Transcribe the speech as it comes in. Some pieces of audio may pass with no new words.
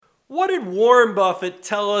What did Warren Buffett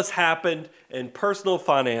tell us happened in personal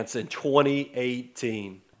finance in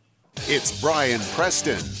 2018? It's Brian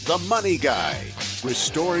Preston, the money guy,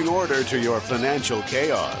 restoring order to your financial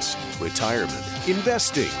chaos, retirement,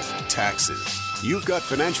 investing, taxes. You've got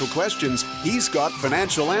financial questions, he's got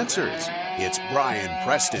financial answers. It's Brian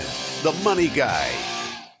Preston, the money guy.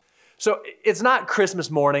 So it's not Christmas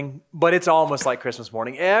morning, but it's almost like Christmas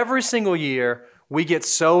morning. Every single year, we get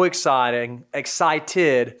so excited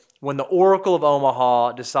when the Oracle of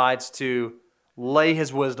Omaha decides to lay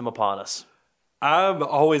his wisdom upon us. I'm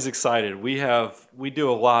always excited. We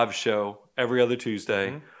do a live show every other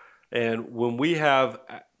Tuesday, and when we have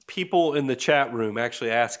people in the chat room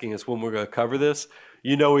actually asking us when we're going to cover this,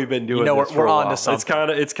 we've been doing this for we're a on while. to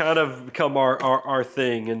something. It's kind of become our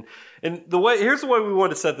thing, and here's the way we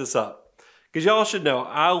want to set this up, because y'all should know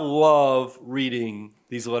I love reading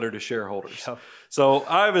these letter to shareholders. Yep. So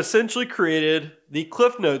I've essentially created the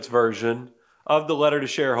Cliff Notes version of the letter to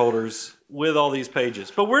shareholders with all these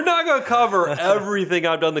pages. But we're not going to cover everything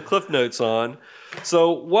I've done the Cliff Notes on.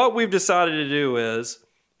 So what we've decided to do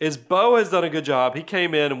is Bo has done a good job. He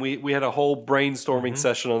came in and we had a whole brainstorming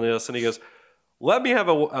session on this, and he goes, let me have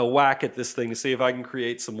a whack at this thing to see if I can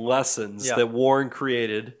create some lessons that Warren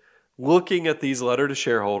created looking at these letter to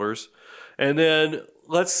shareholders. And then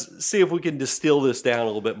let's see if we can distill this down a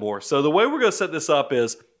little bit more. So the way we're going to set this up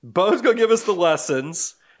is Bo's going to give us the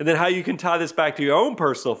lessons, and then how you can tie this back to your own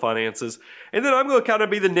personal finances. And then I'm going to kind of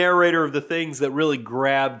be the narrator of the things that really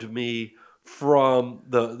grabbed me from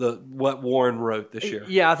the what Warren wrote this year.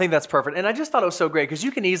 Yeah, I think that's perfect. And I just thought it was so great because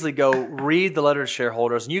you can easily go read the letter to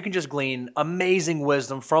shareholders and you can just glean amazing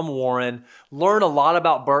wisdom from Warren, learn a lot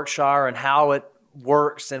about Berkshire and how it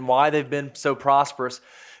works and why they've been so prosperous.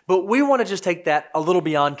 But we want to just take that a little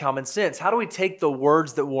beyond common sense. How do we take the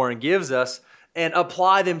words that Warren gives us and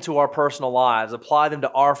apply them to our personal lives, apply them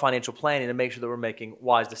to our financial planning to make sure that we're making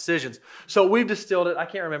wise decisions? So we've distilled it. I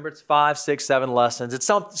can't remember. It's 5, 6, 7 lessons. It's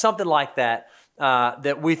something like that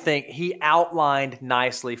that we think he outlined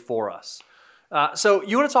nicely for us. So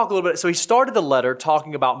you want to talk a little bit. So he started the letter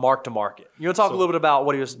talking about mark to market. You want to talk a little bit about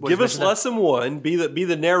what he was. Give us lesson 1. Be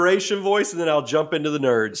the narration voice, and then I'll jump into the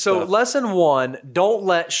nerd stuff. Lesson 1: don't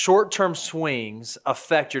let short-term swings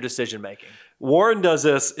affect your decision making. Warren does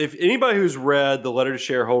this. If anybody who's read the letter to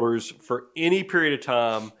shareholders for any period of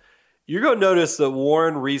time, you're going to notice that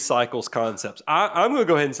Warren recycles concepts. I'm going to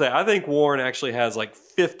go ahead and say I think Warren actually has like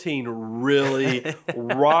 15 really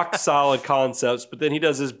rock solid concepts, but then he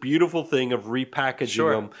does this beautiful thing of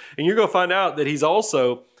repackaging them. And you're going to find out that he's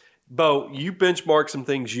also, Bo, you benchmark some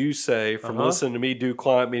things you say from listening to me do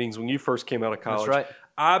client meetings when you first came out of college. That's right.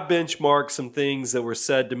 I benchmark some things that were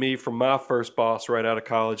said to me from my first boss right out of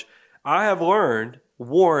college. I have learned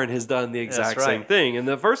Warren has done the exact same thing. And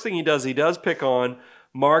the first thing he does pick on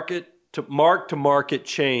mark to market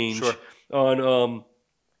change on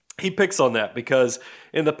he picks on that because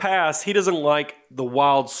in the past he doesn't like the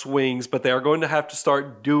wild swings, but they are going to have to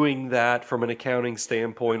start doing that from an accounting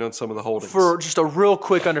standpoint on some of the holdings. For just a real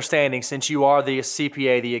quick understanding, since you are the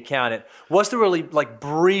CPA, the accountant, what's the really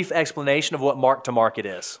brief explanation of what mark to market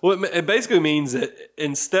is? Well, it basically means that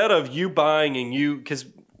instead of you buying because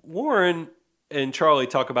Warren and Charlie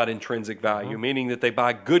talk about intrinsic value, meaning that they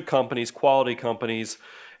buy good companies, quality companies,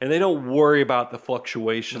 and they don't worry about the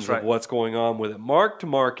fluctuations of what's going on with it. Mark to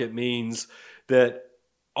market means that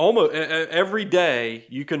almost every day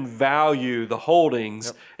you can value the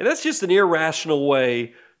holdings, and that's just an irrational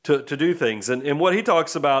way to do things. And what he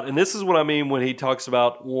talks about, and this is what I mean when he talks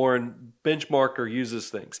about Warren benchmark or uses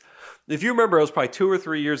things. If you remember, it was probably 2 or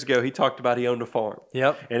 3 years ago, he talked about he owned a farm.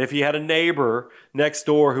 Yep. And if he had a neighbor next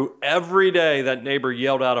door who every day that neighbor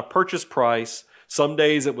yelled out a purchase price, some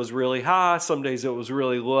days it was really high, some days it was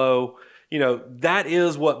really low. That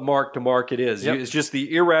is what mark to market is. Yep. It's just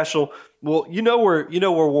the irrational. Well, where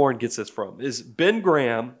Warren gets this from is Ben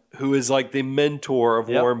Graham, who is like the mentor of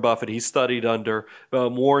Warren Buffett. He studied under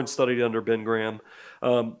Warren studied under Ben Graham.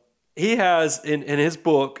 He has in his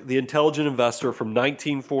book, The Intelligent Investor from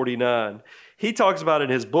 1949, he talks about in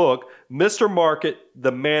his book, Mr. Market,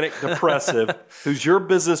 the manic depressive, who's your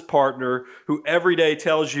business partner, who every day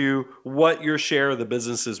tells you what your share of the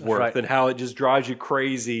business is worth and how it just drives you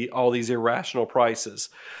crazy, all these irrational prices.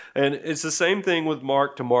 And it's the same thing with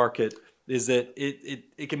mark to market, is that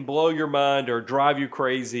it can blow your mind or drive you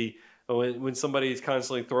crazy when somebody is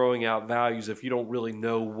constantly throwing out values if you don't really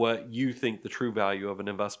know what you think the true value of an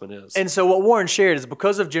investment is. And so what Warren shared is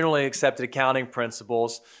because of generally accepted accounting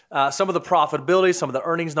principles, some of the profitability, some of the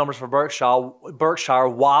earnings numbers for Berkshire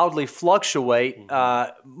wildly fluctuate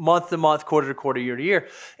month to month, quarter to quarter, year to year.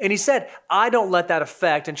 And he said, I don't let that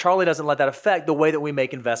affect, and Charlie doesn't let that affect the way that we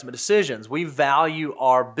make investment decisions. We value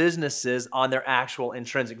our businesses on their actual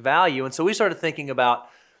intrinsic value. And so we started thinking about,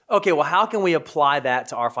 okay, well, how can we apply that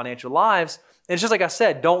to our financial lives? And it's just like I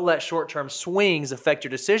said, don't let short-term swings affect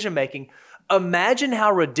your decision-making. Imagine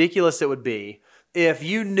how ridiculous it would be if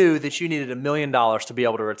you knew that you needed $1 million to be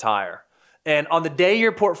able to retire. And on the day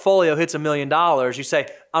your portfolio hits $1 million, you say,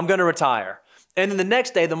 I'm going to retire. And then the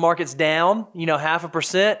next day, the market's down,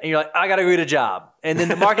 0.5%, and you're like, I got to go get a job. And then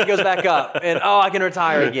the market goes back up, and I can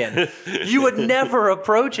retire again. You would never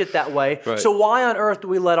approach it that way. Right. So why on earth do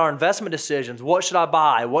we let our investment decisions, what should I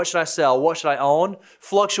buy, what should I sell, what should I own,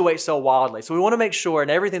 fluctuate so wildly? So we want to make sure in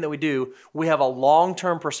everything that we do, we have a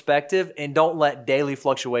long-term perspective and don't let daily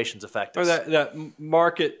fluctuations affect us. Or that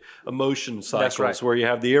market emotion cycles. That's right. Where you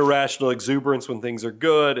have the irrational exuberance when things are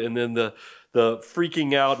good, and then the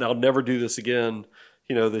freaking out and I'll never do this again,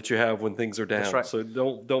 that you have when things are down. That's right. So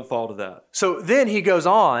don't fall to that. So then he goes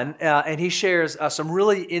on and he shares some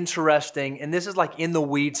really interesting, and this is like in the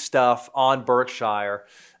weeds stuff on Berkshire.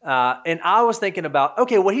 And I was thinking about,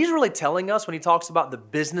 okay, what he's really telling us when he talks about the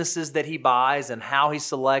businesses that he buys and how he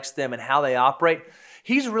selects them and how they operate,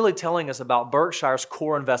 he's really telling us about Berkshire's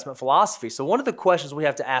core investment philosophy. So one of the questions we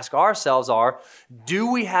have to ask ourselves are,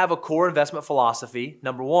 do we have a core investment philosophy,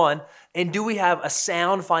 number one, and do we have a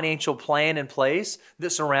sound financial plan in place that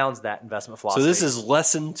surrounds that investment philosophy? So this is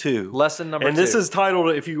lesson 2. Lesson number 2. And this is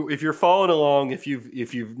titled, if you're following along, if you've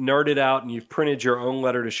nerded out and you've printed your own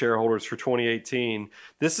letter to shareholders for 2018,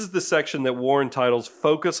 this is the section that Warren titles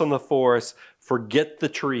Focus on the Forest, Forget the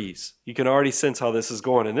Trees. You can already sense how this is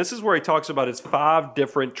going. And this is where he talks about his 5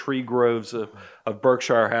 different tree groves of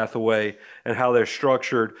Berkshire Hathaway and how they're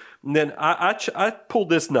structured. And then I pulled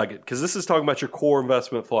this nugget because this is talking about your core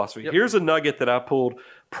investment philosophy. Yep. Here's a nugget that I pulled.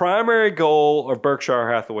 Primary goal of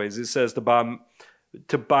Berkshire Hathaway's, it says to buy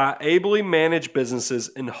ably managed businesses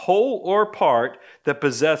in whole or part that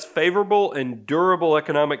possess favorable and durable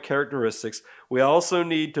economic characteristics. We also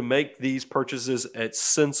need to make these purchases at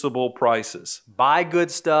sensible prices. Buy good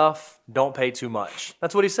stuff, don't pay too much.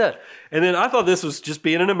 That's what he said. And then I thought this was just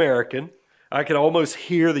being an American. I could almost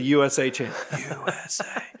hear the USA chant.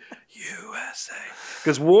 USA, USA.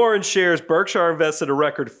 Because Warren shares Berkshire invested a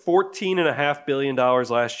record $14.5 billion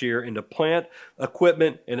last year into plant,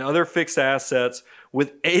 equipment, and other fixed assets,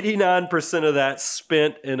 with 89% of that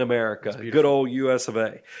spent in America. Good old US of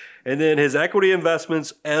A. And then his equity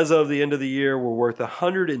investments as of the end of the year were worth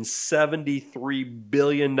 $173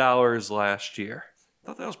 billion last year. I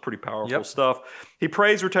thought that was pretty powerful stuff. He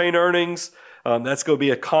praised retained earnings. That's going to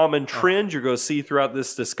be a common trend you're going to see throughout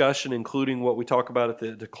this discussion, including what we talk about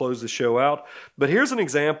to close the show out. But here's an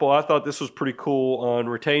example. I thought this was pretty cool on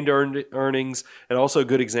retained earnings and also a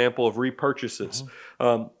good example of repurchases.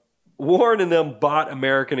 Warren and them bought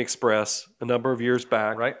American Express a number of years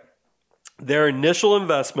back. Right. Their initial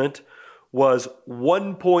investment was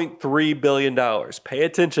 $1.3 billion. Pay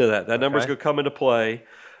attention to that. That number's going to come into play.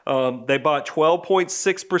 They bought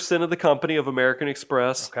 12.6% of the company of American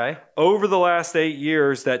Express. Okay. Over the last 8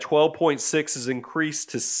 years, that 12.6 has increased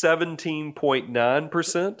to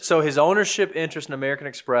 17.9%. So his ownership interest in American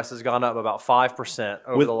Express has gone up about 5%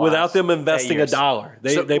 over the last without them investing 8 years. a dollar.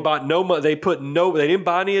 They bought no money. They didn't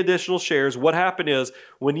buy any additional shares. What happened is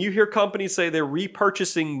when you hear companies say they're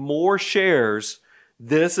repurchasing more shares,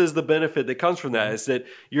 this is the benefit that comes from that, is that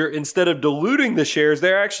you're, instead of diluting the shares,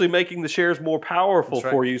 they're actually making the shares more powerful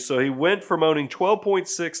for you. So he went from owning 12.6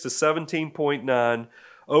 to 17.9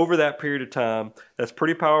 over that period of time. That's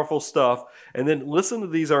pretty powerful stuff. And then listen to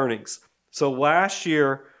these earnings. So last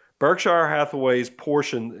year, Berkshire Hathaway's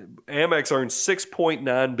portion, Amex earned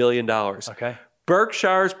 $6.9 billion. Okay.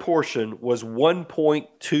 Berkshire's portion was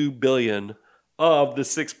 $1.2 billion of the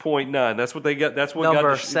 6.9. That's what they get. That's what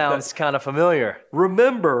number sounds kind of familiar.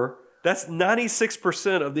 Remember, that's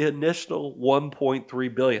 96% of the initial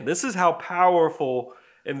 1.3 billion. This is how powerful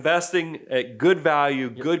investing at good value,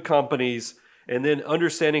 good companies, and then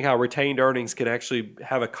understanding how retained earnings can actually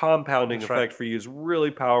have a compounding effect for you is really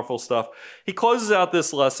powerful stuff. He closes out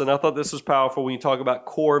this lesson. I thought this was powerful when you talk about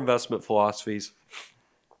core investment philosophies.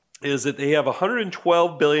 is that they have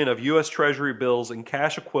 112 billion of U.S. Treasury bills and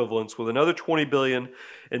cash equivalents, with another 20 billion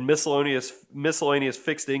in miscellaneous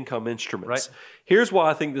fixed income instruments. Right. Here's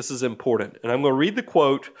why I think this is important, and I'm going to read the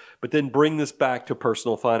quote, but then bring this back to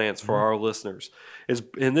personal finance for our listeners.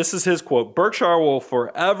 And this is his quote: "Berkshire will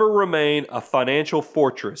forever remain a financial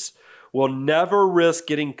fortress. Will never risk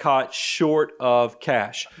getting caught short of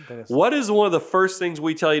cash." What is one of the first things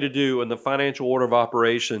we tell you to do in the financial order of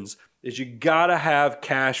operations? Is you got to have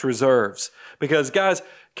cash reserves. Because, guys,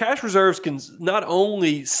 cash reserves can not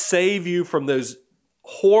only save you from those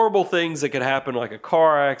horrible things that could happen, like a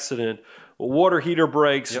car accident, a water heater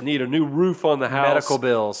breaks, you need a new roof on the house. Medical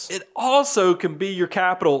bills. It also can be your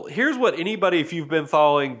capital. Here's what anybody, if you've been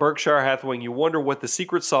following Berkshire Hathaway and you wonder what the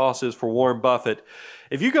secret sauce is for Warren Buffett,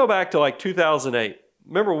 if you go back to like 2008,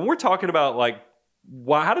 remember when we're talking about like,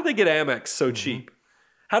 how did they get Amex so cheap?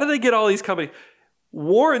 How did they get all these companies?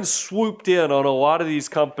 Warren swooped in on a lot of these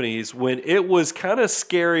companies when it was kind of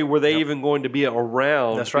scary, were they even going to be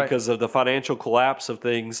around because of the financial collapse of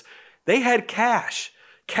things. They had cash.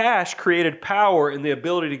 Cash created power and the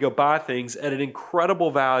ability to go buy things at an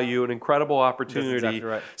incredible value, an incredible opportunity. That's exactly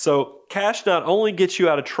right. So cash not only gets you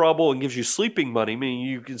out of trouble and gives you sleeping money, meaning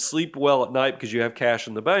you can sleep well at night because you have cash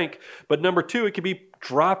in the bank, but number two, it can be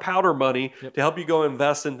dry powder money to help you go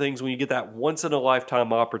invest in things when you get that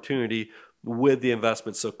once-in-a-lifetime opportunity with the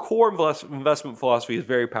investment. So core investment philosophy is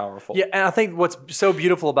very powerful. Yeah, and I think what's so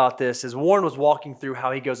beautiful about this is Warren was walking through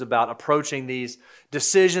how he goes about approaching these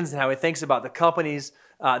decisions and how he thinks about the companies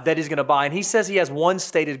that he's going to buy. And he says he has one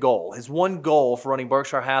stated goal. His one goal for running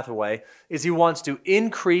Berkshire Hathaway is he wants to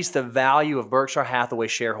increase the value of Berkshire Hathaway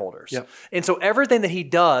shareholders. Yep. And so everything that he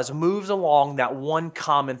does moves along that one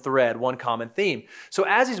common thread, one common theme. So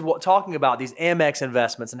as he's talking about these Amex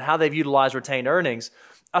investments and how they've utilized retained earnings,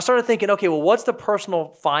 I started thinking, okay, well, what's the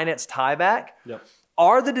personal finance tie back? Yep.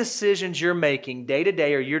 Are the decisions you're making day to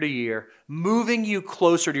day or year to year moving you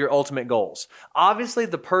closer to your ultimate goals? Obviously,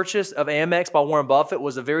 the purchase of Amex by Warren Buffett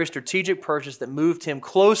was a very strategic purchase that moved him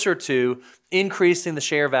closer to increasing the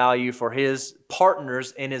share value for his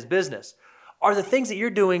partners in his business. Are the things that you're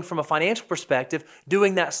doing from a financial perspective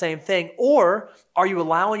doing that same thing? Or are you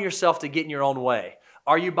allowing yourself to get in your own way?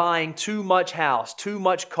 Are you buying too much house, too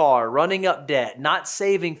much car, running up debt, not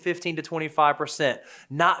saving 15 to 25%,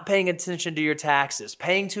 not paying attention to your taxes,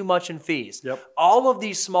 paying too much in fees? Yep. All of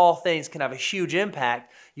these small things can have a huge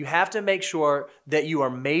impact. You have to make sure that you are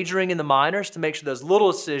majoring in the minors to make sure those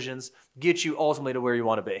little decisions get you ultimately to where you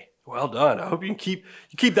want to be. Well done. I hope you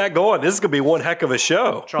keep that going. This is going to be one heck of a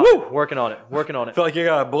show. Woo! Working on it. I feel like you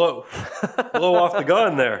got to blow off the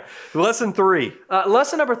gun there. Lesson 3.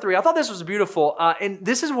 Lesson number 3. I thought this was beautiful. And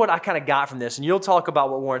this is what I kind of got from this. And you'll talk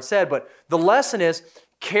about what Warren said. But the lesson is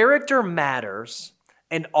character matters,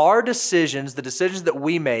 and our decisions, the decisions that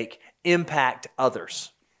we make, impact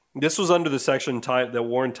others. This was under the section that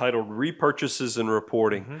Warren titled Repurchases and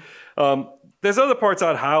Reporting. There's other parts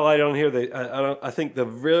I'd highlight on here. I think the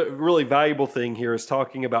really valuable thing here is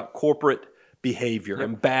talking about corporate behavior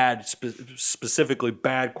and specifically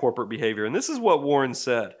bad corporate behavior. And this is what Warren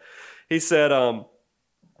said. He said,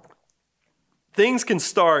 things can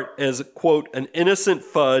start as, quote, an innocent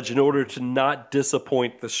fudge in order to not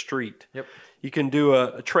disappoint the street. Yep. You can do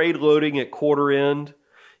a trade loading at quarter end.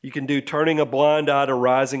 You can do turning a blind eye to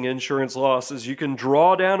rising insurance losses. You can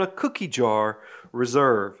draw down a cookie jar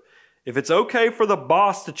reserve. If it's okay for the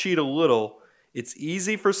boss to cheat a little, it's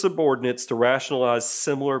easy for subordinates to rationalize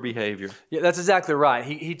similar behavior. Yeah, that's exactly right.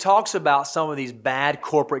 He talks about some of these bad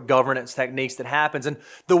corporate governance techniques that happens. And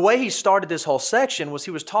the way he started this whole section was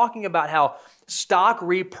he was talking about how stock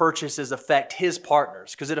repurchases affect his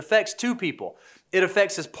partners, because it affects two people. It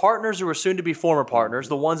affects his partners who are soon to be former partners,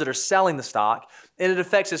 the ones that are selling the stock, and it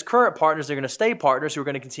affects his current partners that are going to stay partners who are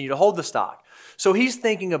going to continue to hold the stock. So he's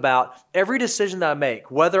thinking about every decision that I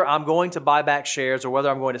make, whether I'm going to buy back shares or whether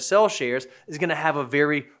I'm going to sell shares, is going to have a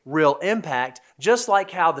very real impact, just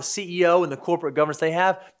like how the CEO and the corporate governance they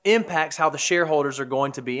have impacts how the shareholders are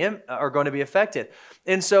going to be affected.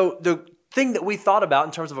 And so the thing that we thought about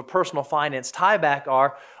in terms of a personal finance tieback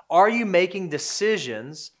are you making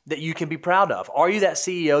decisions that you can be proud of? Are you that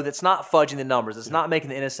CEO that's not fudging the numbers, that's not making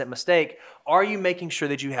the innocent mistake? Are you making sure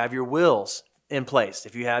that you have your wills in place?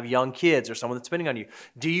 If you have young kids or someone that's spending on you,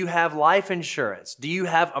 do you have life insurance? Do you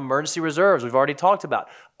have emergency reserves? We've already talked about.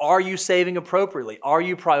 Are you saving appropriately? Are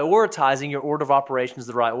you prioritizing your order of operations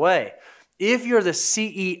the right way? If you're the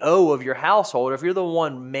CEO of your household, or if you're the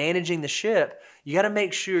one managing the ship, you got to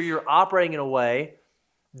make sure you're operating in a way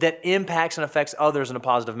that impacts and affects others in a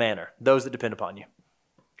positive manner, those that depend upon you.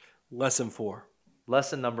 Lesson 4.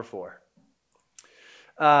 Lesson number 4.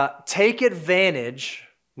 Take advantage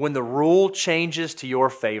when the rule changes to your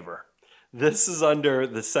favor. This is under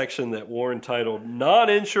the section that Warren titled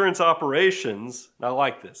Non-Insurance Operations. I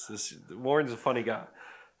like this. Warren's a funny guy.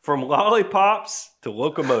 From lollipops to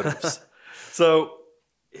locomotives. So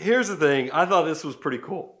here's the thing. I thought this was pretty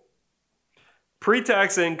cool.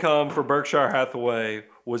 Pre-tax income for Berkshire Hathaway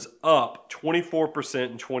was up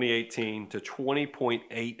 24% in 2018 to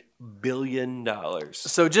 $20.8 billion.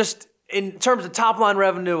 So just in terms of top-line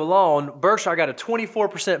revenue alone, Berkshire got a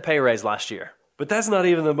 24% pay raise last year. But that's not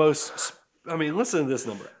even the most... I mean, listen to this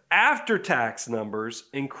number. After-tax numbers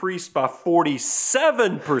increased by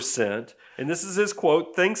 47%, and this is his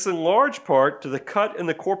quote, thanks in large part to the cut in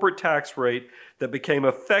the corporate tax rate that became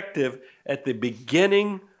effective at the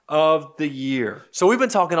beginning of the year. So we've been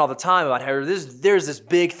talking all the time about how there's this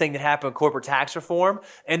big thing that happened in corporate tax reform,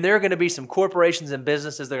 and there are going to be some corporations and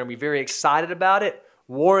businesses that are going to be very excited about it.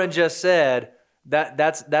 Warren just said...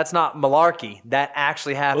 That's not malarkey. That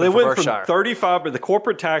actually happened for Berkshire. They went from 35, but the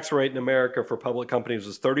corporate tax rate in America for public companies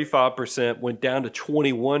was 35%, went down to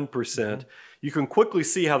 21%. Mm-hmm. You can quickly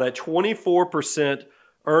see how that 24%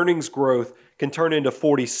 earnings growth can turn into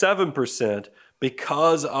 47%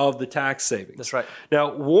 because of the tax savings. That's right.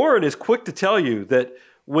 Now, Warren is quick to tell you that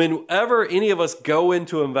whenever any of us go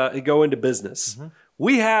into business, mm-hmm.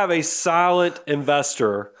 we have a silent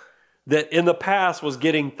investor that in the past was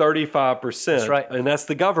getting 35%. That's right. And that's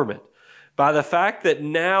the government. By the fact that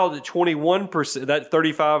now the 21%, that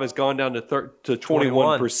 35 has gone down to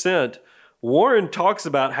 21%, Warren talks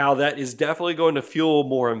about how that is definitely going to fuel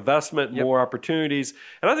more investment, more opportunities.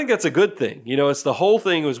 And I think that's a good thing. You know, it's the whole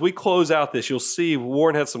thing. As we close out this, you'll see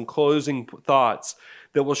Warren has some closing thoughts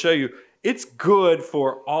that will show you it's good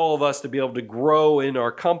for all of us to be able to grow in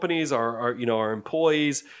our companies, our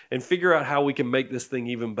employees, and figure out how we can make this thing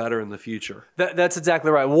even better in the future. That's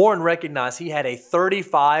exactly right. Warren recognized he had a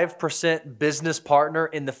 35% business partner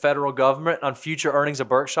in the federal government on future earnings of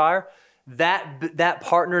Berkshire. That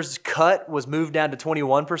partner's cut was moved down to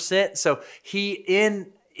 21%. So he,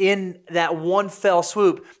 in that one fell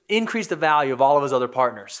swoop, increased the value of all of his other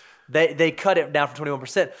partners. They cut it down from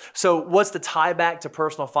 21%. So what's the tie back to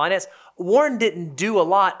personal finance? Warren didn't do a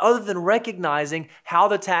lot other than recognizing how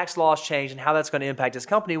the tax laws changed and how that's going to impact his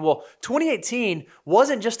company. Well, 2018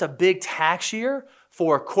 wasn't just a big tax year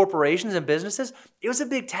for corporations and businesses. It was a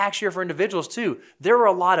big tax year for individuals too. There were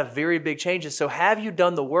a lot of very big changes. So have you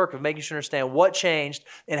done the work of making sure you understand what changed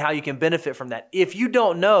and how you can benefit from that? If you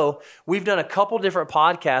don't know, we've done a couple different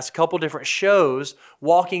podcasts, a couple different shows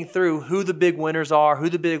walking through who the big winners are, who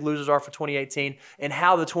the big losers are for 2018, and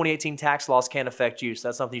how the 2018 tax laws can affect you. So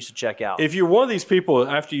that's something you should check out. If you're one of these people,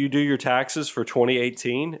 after you do your taxes for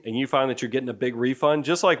 2018 and you find that you're getting a big refund,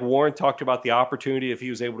 just like Warren talked about the opportunity if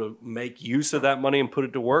he was able to make use of that money and put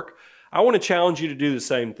it to work, I want to challenge you to do the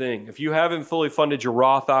same thing. If you haven't fully funded your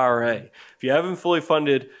Roth IRA, if you haven't fully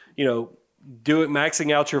funded,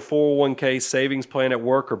 maxing out your 401k savings plan at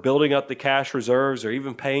work or building up the cash reserves or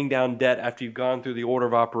even paying down debt after you've gone through the order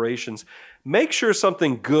of operations, make sure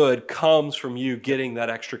something good comes from you getting that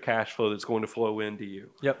extra cash flow that's going to flow into you.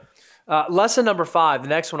 Yep. Lesson number 5, the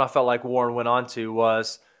next one I felt like Warren went on to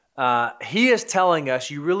was he is telling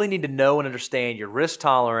us you really need to know and understand your risk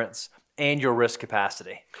tolerance and your risk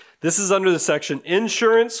capacity. This is under the section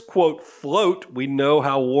insurance, quote, float. We know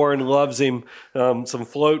how Warren loves him, some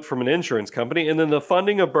float from an insurance company. And then the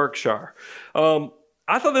funding of Berkshire.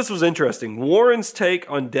 I thought this was interesting. Warren's take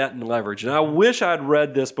on debt and leverage. And I wish I'd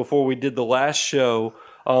read this before we did the last show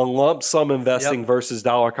on lump sum investing versus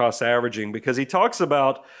dollar cost averaging, because he talks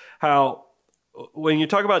about how when you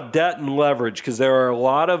talk about debt and leverage, because there are a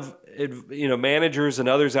lot of managers and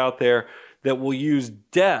others out there that will use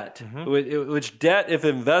debt, which debt, if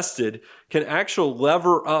invested, can actually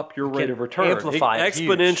lever up your rate of return. Amplify it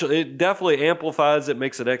exponential. It definitely amplifies it,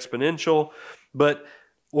 makes it exponential. But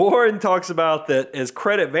Warren talks about that as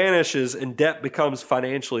credit vanishes and debt becomes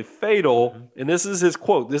financially fatal, and this is his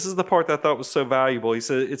quote. This is the part that I thought was so valuable. He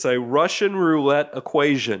said, it's a Russian roulette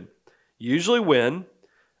equation. Usually win,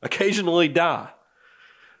 occasionally die.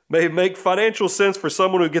 May make financial sense for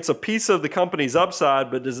someone who gets a piece of the company's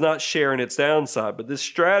upside but does not share in its downside. But this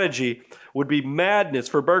strategy would be madness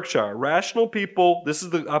for Berkshire. Rational people,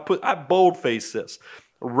 I boldface this.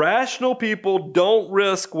 Rational people don't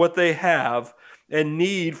risk what they have and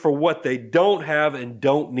need for what they don't have and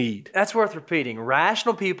don't need. That's worth repeating.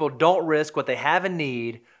 Rational people don't risk what they have and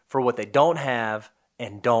need for what they don't have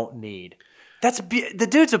and don't need. The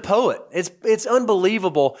dude's a poet. It's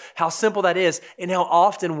unbelievable how simple that is and how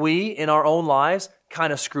often we, in our own lives,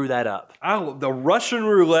 kind of screw that up. The Russian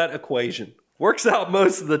roulette equation. Works out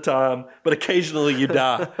most of the time, but occasionally you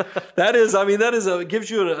die. It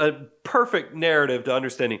gives you a perfect narrative to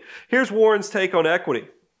understanding. Here's Warren's take on equity.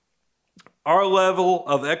 Our level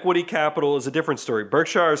of equity capital is a different story.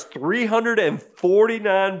 Berkshire's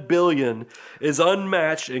 $349 billion is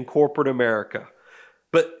unmatched in corporate America.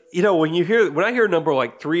 But when I hear a number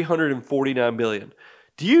like $349 billion,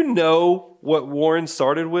 do you know what Warren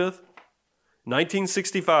started with?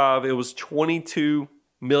 1965, it was $22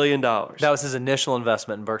 million. That was his initial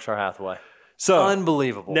investment in Berkshire Hathaway. So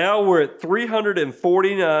unbelievable. Now we're at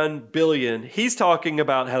 $349 billion. He's talking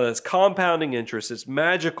about how that's compounding interest. It's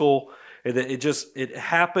magical. It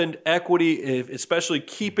happened. Equity, especially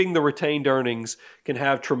keeping the retained earnings, can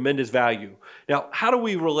have tremendous value. Now, how do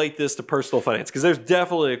we relate this to personal finance? Because there's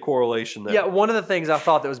definitely a correlation there. Yeah, one of the things I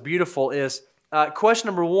thought that was beautiful is question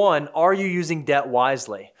number one, are you using debt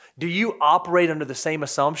wisely? Do you operate under the same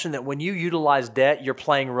assumption that when you utilize debt, you're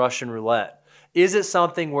playing Russian roulette? Is it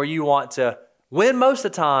something where you want to win most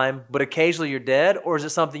of the time, but occasionally you're dead, or is it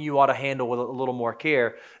something you ought to handle with a little more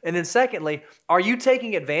care? And then secondly, are you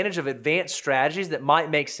taking advantage of advanced strategies that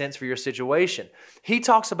might make sense for your situation? He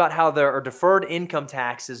talks about how there are deferred income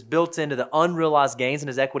taxes built into the unrealized gains in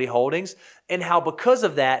his equity holdings, and how because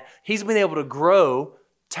of that, he's been able to grow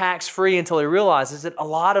tax-free until he realizes that a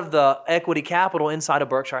lot of the equity capital inside of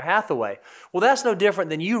Berkshire Hathaway. Well, that's no different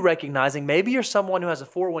than you recognizing maybe you're someone who has a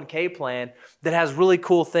 401k plan that has really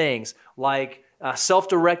cool things like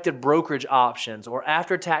self-directed brokerage options or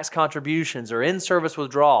after-tax contributions or in-service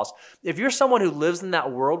withdrawals. If you're someone who lives in that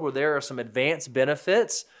world where there are some advanced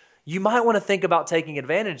benefits, you might want to think about taking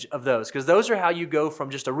advantage of those, because those are how you go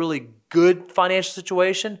from just a really good financial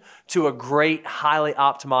situation to a great, highly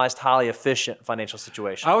optimized, highly efficient financial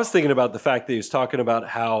situation. I was thinking about the fact that he was talking about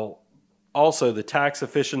how also the tax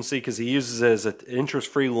efficiency, because he uses it as an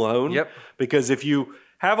interest-free loan. Yep. Because if you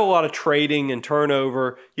have a lot of trading and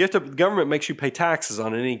turnover, the government makes you pay taxes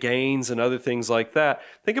on any gains and other things like that.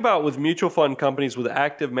 Think about with mutual fund companies with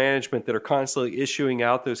active management that are constantly issuing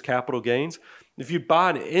out those capital gains. If you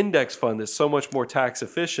buy an index fund that's so much more tax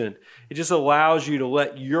efficient, it just allows you to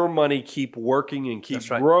let your money keep working and keep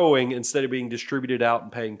growing instead of being distributed out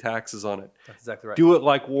and paying taxes on it. That's exactly right. Do it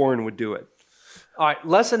like Warren would do it. All right,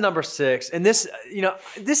 lesson number 6, and this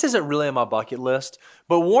isn't really on my bucket list,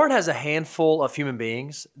 but Warren has a handful of human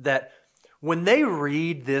beings that when they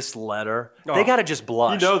read this letter, they got to just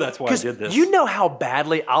blush. You know that's why I did this. You know how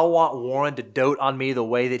badly I want Warren to dote on me the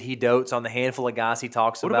way that he dotes on the handful of guys he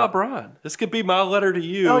talks about. What about Brian? This could be my letter to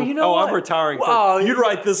you. Oh, you know what? I'm retiring. You'd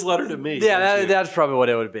write this letter to me. Yeah, that's probably what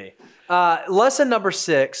it would be. Lesson number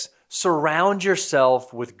 6, surround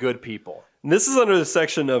yourself with good people. And this is under the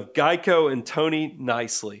section of Geico and Tony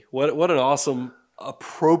Nicely. What an awesome,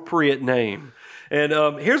 appropriate name. And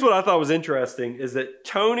here's what I thought was interesting is that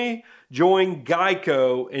Tony joined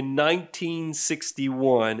Geico in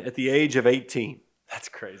 1961 at the age of 18. That's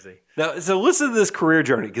crazy. Now, so listen to this career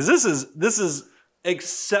journey, because this is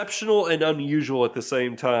exceptional and unusual at the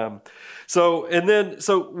same time. So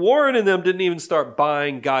Warren and them didn't even start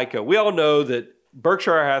buying Geico. We all know that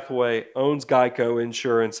Berkshire Hathaway owns Geico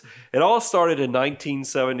Insurance. It all started in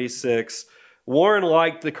 1976. Warren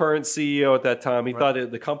liked the current CEO at that time. He thought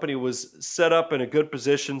the company was set up in a good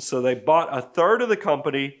position, so they bought a third of the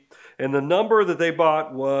company. And the number that they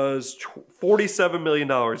bought was $47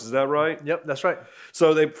 million. Is that right? Yep, that's right.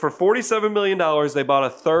 So for $47 million, they bought a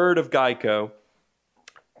third of Geico.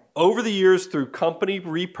 Over the years, through company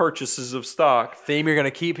repurchases of stock, theme you're going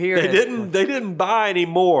to keep here. They didn't buy any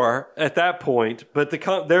more at that point, but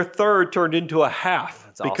their third turned into a half.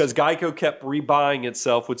 That's because awesome. Geico kept rebuying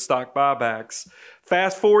itself with stock buybacks.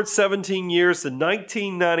 Fast forward 17 years to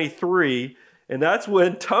 1993. And that's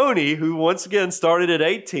when Tony, who once again started at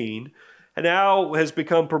 18, and now has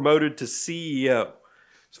become promoted to CEO.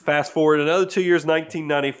 So fast forward another 2 years,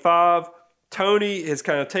 1995, Tony has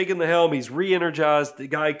kind of taken the helm. He's re-energized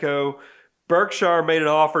Geico. Berkshire made an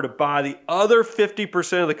offer to buy the other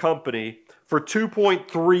 50% of the company for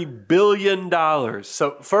 $2.3 billion.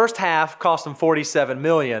 So first half cost them $47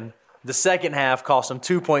 million. The second half cost him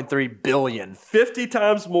 $2.3 billion. 50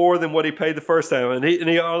 times more than what he paid the first time. And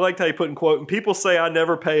I liked how he put in quote, and people say I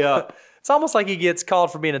never pay up. It's almost like he gets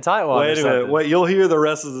called for being a tightwad. Wait a minute. Wait, you'll hear the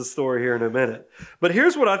rest of the story here in a minute. But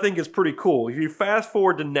here's what I think is pretty cool. If you fast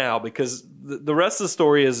forward to now, because the rest of the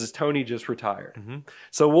story is Tony just retired. Mm-hmm.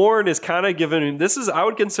 So Warren is kind of giving him, I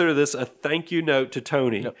would consider this a thank you note to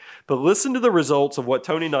Tony. Yep. But listen to the results of what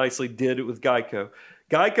Tony Nicely did with Geico.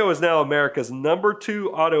 Geico is now America's number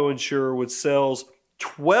 2 auto insurer with sales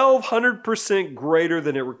 1,200% greater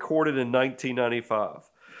than it recorded in 1995.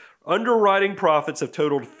 Underwriting profits have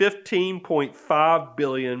totaled $15.5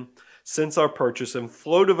 billion. since our purchase, and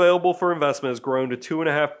float available for investment has grown to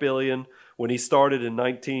 $2.5 billion when he started in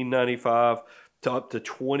 1995 to up to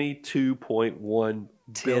 $22.1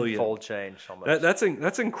 billion. Tenfold change almost.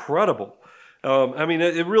 That's incredible. I mean,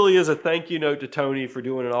 it really is a thank you note to Tony for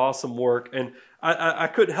doing an awesome work. And I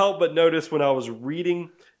couldn't help but notice when I was reading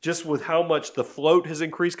just with how much the float has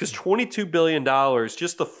increased, because $22 billion,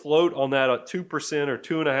 just the float on that at 2% or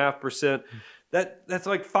 2.5%, that's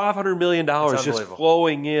like $500 million just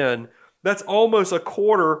flowing in. That's almost a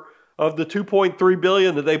quarter of the $2.3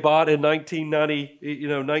 billion that they bought in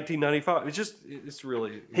 1995. It's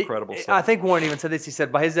really incredible stuff. I think Warren even said this. He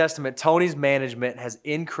said, by his estimate, Tony's management has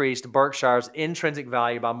increased Berkshire's intrinsic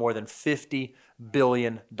value by more than $50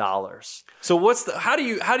 billion. So how do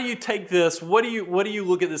you take this? What do you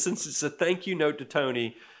look at this, since it's a thank you note to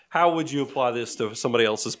Tony? How would you apply this to somebody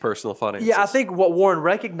else's personal finances? Yeah, I think what Warren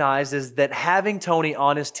recognized is that having Tony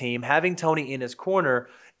on his team, having Tony in his corner,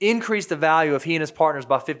 increase the value of he and his partners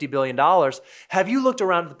by $50 billion. Have you looked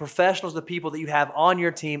around at the professionals, the people that you have on your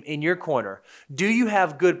team in your corner? Do you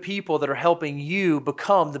have good people that are helping you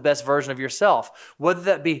become the best version of yourself? Whether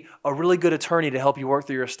that be a really good attorney to help you work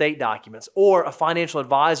through your estate documents, or a financial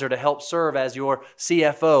advisor to help serve as your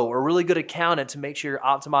CFO, or a really good accountant to make sure you're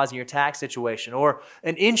optimizing your tax situation, or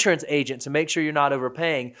an insurance agent to make sure you're not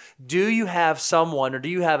overpaying. Do you have someone, or do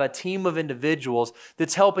you have a team of individuals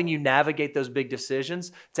that's helping you navigate those big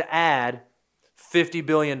decisions to add $50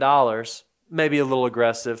 billion, maybe a little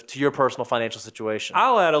aggressive, to your personal financial situation?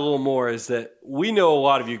 I'll add a little more, is that we know a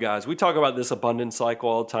lot of you guys, we talk about this abundance cycle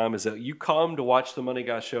all the time, is that you come to watch the Money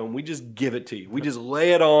Guy show and we just give it to you. We just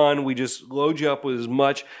lay it on. We just load you up with as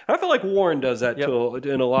much. And I feel like Warren does that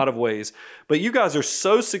in a lot of ways. But you guys are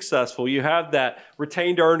so successful. You have that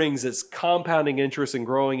retained earnings that's compounding interest and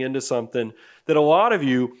growing into something that a lot of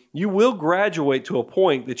you will graduate to a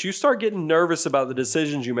point that you start getting nervous about the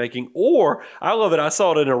decisions you're making. Or, I love it, I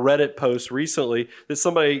saw it in a Reddit post recently that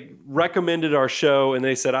somebody recommended our show and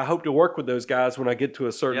they said, I hope to work with those guys when I get to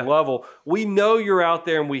a certain level. We know you're out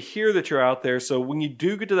there and we hear that you're out there. So when you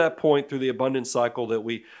do get to that point through the abundance cycle that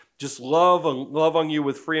we just love on you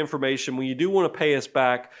with free information, when you do want to pay us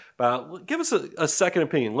back, give us a second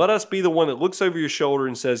opinion. Let us be the one that looks over your shoulder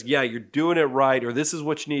and says, yeah, you're doing it right, or this is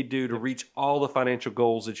what you need to do to reach all the financial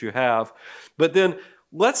goals that you have. But then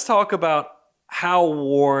let's talk about how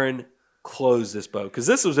Warren closed this boat. Because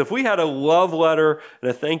this was, if we had a love letter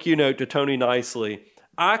and a thank you note to Tony Nicely,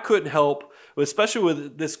 I couldn't help, especially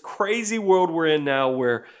with this crazy world we're in now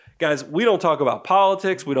where, guys, we don't talk about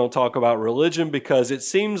politics, we don't talk about religion, because it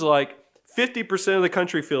seems like 50% of the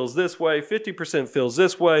country feels this way, 50% feels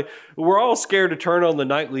this way. We're all scared to turn on the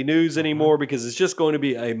nightly news anymore because it's just going to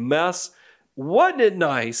be a mess. Wasn't it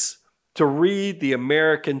nice to read the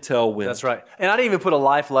American Tailwind? That's right. And I didn't even put a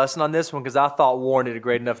life lesson on this one because I thought Warren did a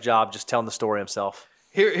great enough job just telling the story himself.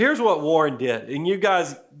 Here's what Warren did. And you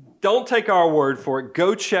guys, don't take our word for it.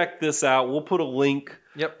 Go check this out. We'll put a link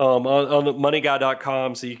on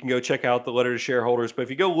moneyguy.com so you can go check out the letter to shareholders. But if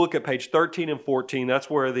you go look at page 13 and 14, that's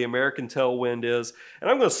where the American Tailwind is. And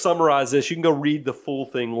I'm going to summarize this. You can go read the full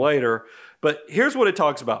thing later. But here's what it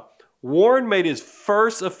talks about. Warren made his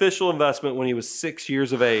first official investment when he was 6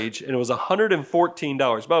 years of age, and it was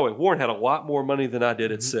 $114. By the way, Warren had a lot more money than I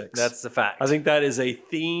did at 6. That's the fact. I think that is a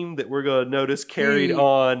theme that we're going to notice carried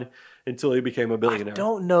on until he became a billionaire. I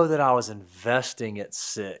don't know that I was investing at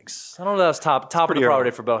 6. I don't know that was top of the priority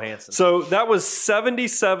for Bo Hansen. So that was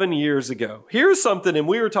 77 years ago. Here's something, and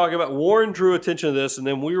we were talking about, Warren drew attention to this, and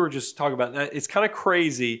then we were just talking about that. It's kind of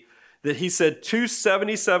crazy that he said 2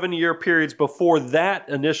 77-year periods before that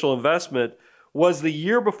initial investment was the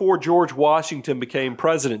year before George Washington became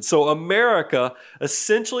president. So America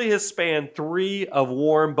essentially has spanned 3 of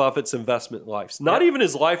Warren Buffett's investment lives. Not even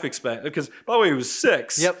his life expectancy, because by the way, he was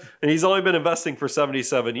 6. And he's only been investing for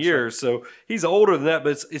 77 years. So he's older than that,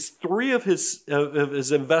 but it's 3 of his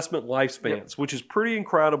investment lifespans, which is pretty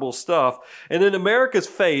incredible stuff. And then America's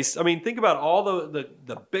faced, I mean, think about all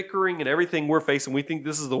the bickering and everything we're facing. We think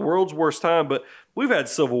this is the world's worst time, but we've had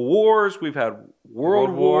civil wars, we've had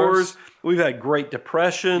world wars, we've had Great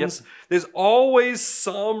Depressions. There's always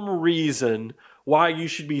some reason why you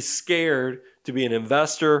should be scared to be an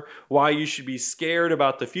investor, why you should be scared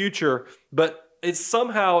about the future. But it's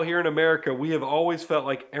somehow here in America, we have always felt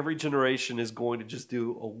like every generation is going to just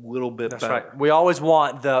do a little bit better. Right. We always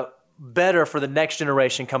want the better for the next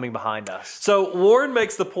generation coming behind us. So Warren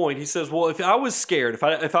makes the point. He says, well, if I was scared, if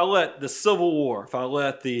I let the Civil War, if I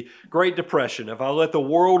let the Great Depression, if I let the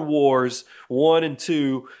World Wars 1 and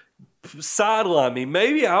 2 sidelined me.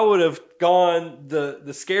 Maybe I would have gone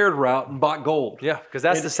the scared route and bought gold. Yeah, because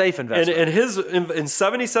that's the safe investment. And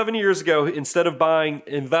 77 years ago, instead of buying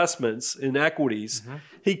investments in equities,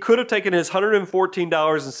 he could have taken his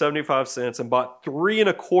 $114.75 and bought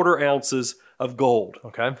 3¼ ounces of gold.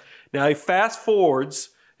 Okay. Now he fast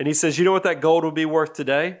forwards and he says, you know what that gold would be worth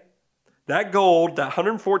today? That gold, that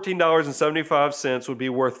 $114.75 would be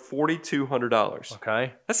worth $4,200.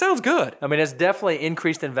 Okay. That sounds good. I mean, it's definitely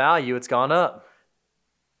increased in value. It's gone up.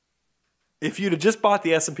 If you'd have just bought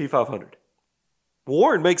the S&P 500.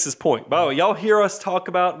 Warren makes this point. By the way, y'all hear us talk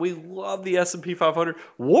about, we love the S&P 500.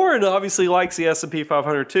 Warren obviously likes the S&P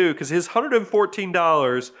 500 too, because his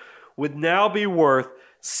 $114 would now be worth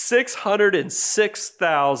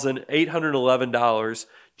 $606,811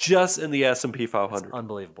 just in the S&P 500. That's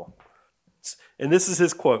unbelievable. And this is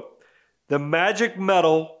his quote. The magic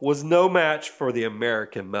metal was no match for the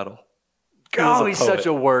American metal. Oh, he's such a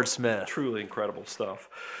wordsmith. Truly incredible stuff.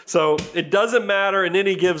 So it doesn't matter. And then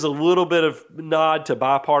he gives a little bit of nod to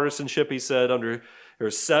bipartisanship. He said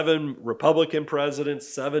there's 7 Republican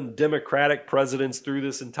presidents, 7 Democratic presidents through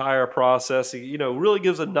this entire process. He, really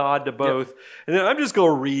gives a nod to both. Yep. And then I'm just going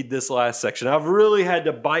to read this last section. I've really had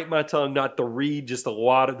to bite my tongue not to read just a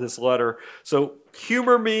lot of this letter. So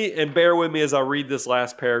humor me and bear with me as I read this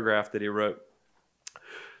last paragraph that he wrote.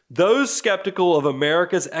 Those skeptical of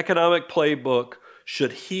America's economic playbook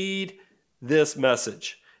should heed this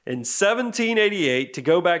message. In 1788, to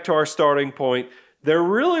go back to our starting point, there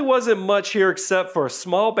really wasn't much here except for a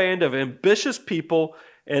small band of ambitious people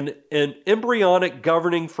and an embryonic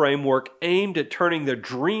governing framework aimed at turning their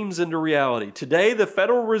dreams into reality. Today, the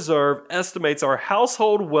Federal Reserve estimates our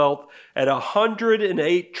household wealth at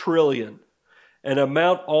 $108 trillion, an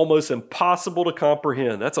amount almost impossible to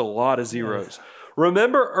comprehend. That's a lot of zeros.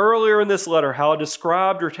 Remember earlier in this letter how I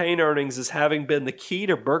described retained earnings as having been the key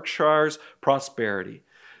to Berkshire's prosperity.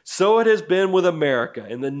 So it has been with America.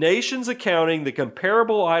 In the nation's accounting, the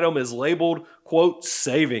comparable item is labeled, quote,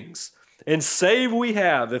 savings. And save we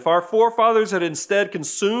have. If our forefathers had instead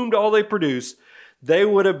consumed all they produced, there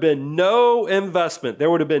would have been no investment.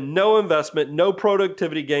 There would have been no investment, no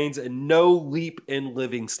productivity gains, and no leap in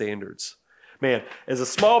living standards. Man, as a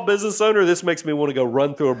small business owner, this makes me want to go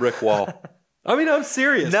run through a brick wall. I mean, I'm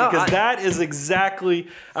serious because that is exactly,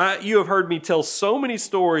 you have heard me tell so many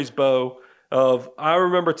stories, Bo, I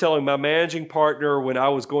remember telling my managing partner when I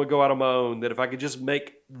was going to go out on my own that if I could just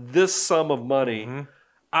make this sum of money,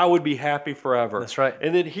 I would be happy forever. That's right.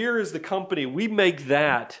 And then here is the company. We make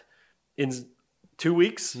that in 2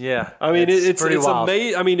 weeks. Yeah. I mean, it's wild.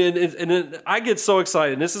 amazing. I mean, and I get so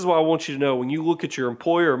excited. And this is why I want you to know when you look at your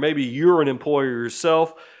employer, or maybe you're an employer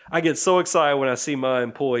yourself, I get so excited when I see my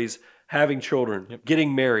employees having children,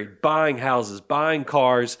 getting married, buying houses, buying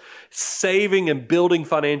cars, saving and building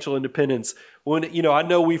financial independence. When, I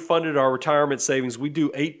know we funded our retirement savings. We do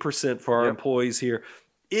 8% for our employees here.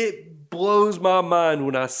 It blows my mind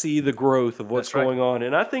when I see the growth of what's going on.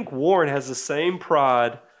 And I think Warren has the same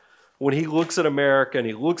pride when he looks at America and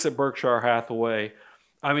he looks at Berkshire Hathaway.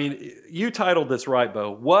 I mean, you titled this right,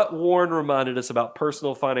 Bo. What Warren reminded us about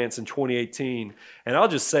personal finance in 2018. And I'll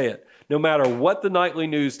just say it. No matter what the nightly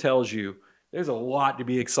news tells you, there's a lot to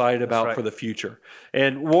be excited about for the future.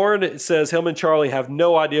 And Warren says him and Charlie have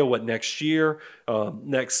no idea what next year,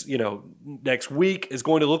 next week is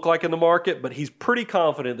going to look like in the market, but he's pretty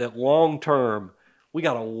confident that long term, we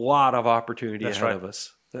got a lot of opportunity ahead of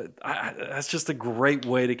us. That's just a great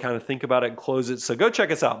way to kind of think about it and close it. So go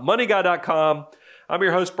check us out, moneyguy.com. I'm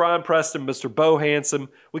your host, Brian Preston, Mr. Bo Handsome.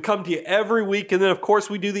 We come to you every week, and then, of course,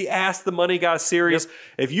 we do the Ask the Money Guy series.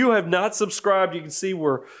 If you have not subscribed, you can see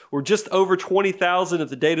we're just over 20,000 at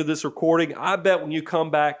the date of this recording. I bet when you come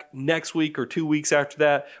back next week or 2 weeks after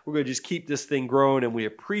that, we're going to just keep this thing growing, and we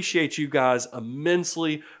appreciate you guys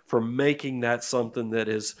immensely for making that something that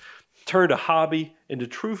is turned a hobby into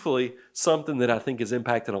truthfully something that I think has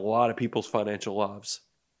impacted a lot of people's financial lives.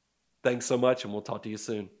 Thanks so much, and we'll talk to you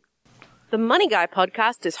soon. The Money Guy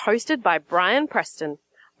podcast is hosted by Brian Preston.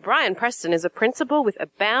 Brian Preston is a principal with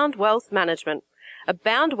Abound Wealth Management.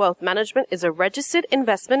 Abound Wealth Management is a registered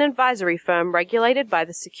investment advisory firm regulated by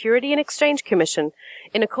the Security and Exchange Commission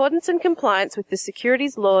in accordance and compliance with the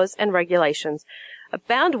securities laws and regulations.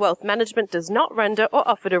 Abound Wealth Management does not render or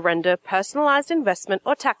offer to render personalized investment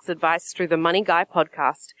or tax advice through the Money Guy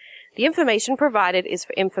podcast. The information provided is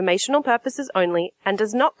for informational purposes only and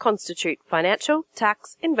does not constitute financial,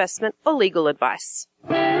 tax, investment, or legal advice.